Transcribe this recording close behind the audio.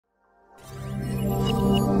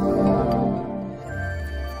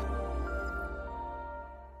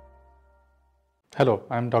Hello,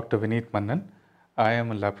 I am Dr. Vineet Mannan. I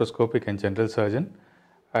am a laparoscopic and general surgeon.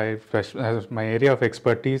 My area of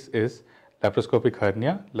expertise is laparoscopic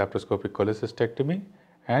hernia, laparoscopic cholecystectomy,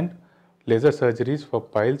 and laser surgeries for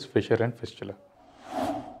piles, fissure, and fistula.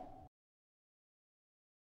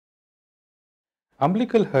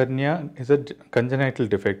 Umbilical hernia is a congenital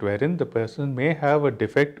defect wherein the person may have a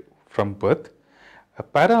defect from birth. A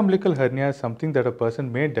paraumbilical hernia is something that a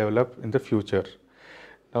person may develop in the future.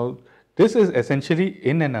 Now, this is essentially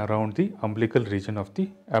in and around the umbilical region of the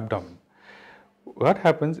abdomen. What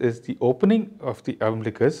happens is the opening of the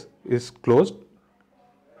umbilicus is closed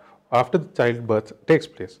after the childbirth takes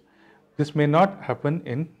place. This may not happen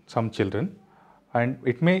in some children, and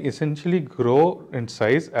it may essentially grow in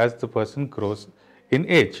size as the person grows in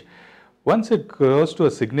age. Once it grows to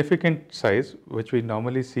a significant size, which we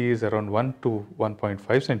normally see is around 1 to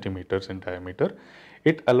 1.5 centimeters in diameter,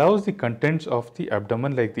 it allows the contents of the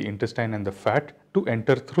abdomen like the intestine and the fat to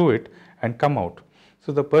enter through it and come out.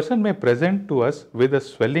 So the person may present to us with a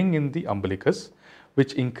swelling in the umbilicus,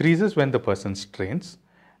 which increases when the person strains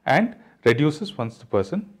and reduces once the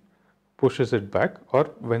person pushes it back or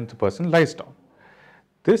when the person lies down.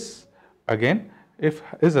 This again, if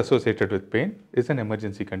is associated with pain, is an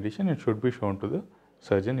emergency condition and should be shown to the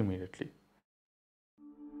surgeon immediately.